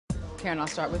Karen, I'll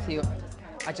start with you.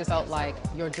 I just felt like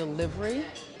your delivery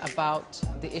about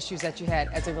the issues that you had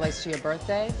as it relates to your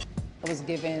birthday was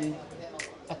given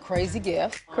a crazy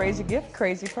gift. Crazy gift,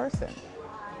 crazy person.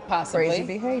 Possibly. Crazy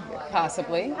behavior.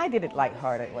 Possibly. I did it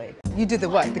lightheartedly. You did the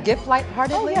what? The gift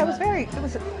lightheartedly? Oh yeah,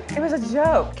 it was a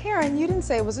joke. Karen, you didn't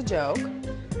say it was a joke.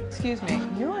 Excuse me,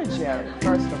 you're a joke,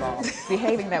 first of all.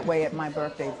 Behaving that way at my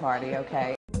birthday party,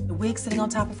 okay? The wig sitting on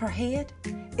top of her head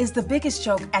is the biggest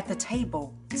joke at the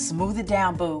table. Smooth it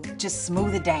down, boo. Just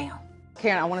smooth it down.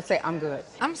 Karen, I want to say I'm good.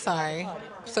 I'm sorry.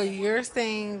 So you're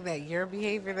saying that your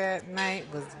behavior that night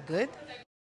was good?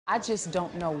 I just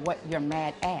don't know what you're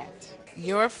mad at.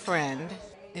 Your friend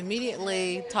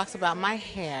immediately talks about my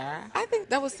hair. I think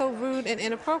that was so rude and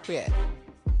inappropriate.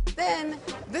 Then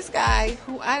this guy,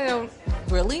 who I don't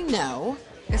really know,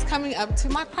 is coming up to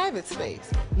my private space.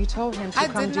 You told him to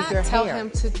come do your hair. I did not tell him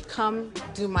to come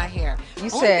do my hair. You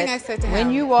Only thing I said to him,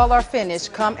 when you all are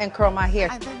finished, come and curl my hair.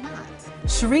 I did not.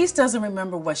 Charrisse doesn't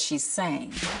remember what she's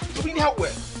saying. What do you need help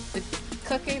with? The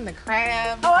cooking, the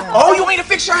crab. Oh, you want me to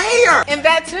fix your hair? And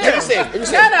that too. Let me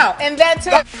see. No, and that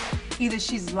too. Either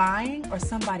she's lying or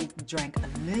somebody drank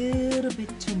a little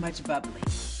bit too much bubbly.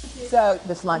 So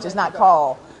this lunch is not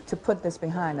called to put this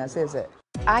behind us, is it?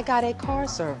 I got a car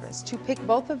service to pick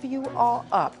both of you all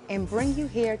up and bring you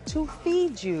here to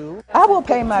feed you. I will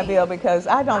pay my bill because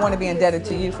I don't want to be indebted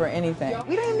to you for anything.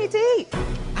 We don't even need to eat.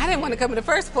 I didn't want to come in the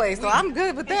first place, so I'm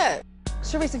good with that.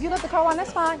 Charrisse, if you let the car run,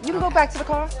 that's fine. You can go back to the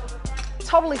car.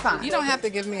 Totally fine. You don't have to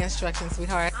give me instructions,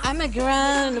 sweetheart. I'm a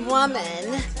grown woman.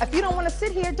 If you don't want to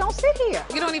sit here, don't sit here.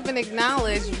 You don't even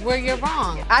acknowledge where you're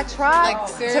wrong. I tried Like,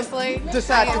 seriously? to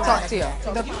decide to talk to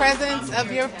you. The presence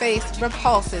of your face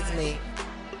repulses me.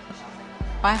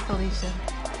 Bye, Felicia.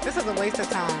 This is a waste of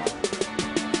time.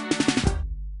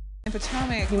 In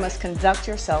Potomac, you must conduct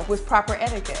yourself with proper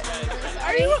etiquette.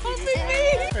 Are you helping me?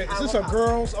 Is this a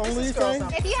girls only thing?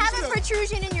 If you have a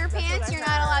protrusion in your pants, you're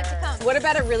not allowed to come. What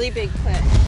about a really big clit?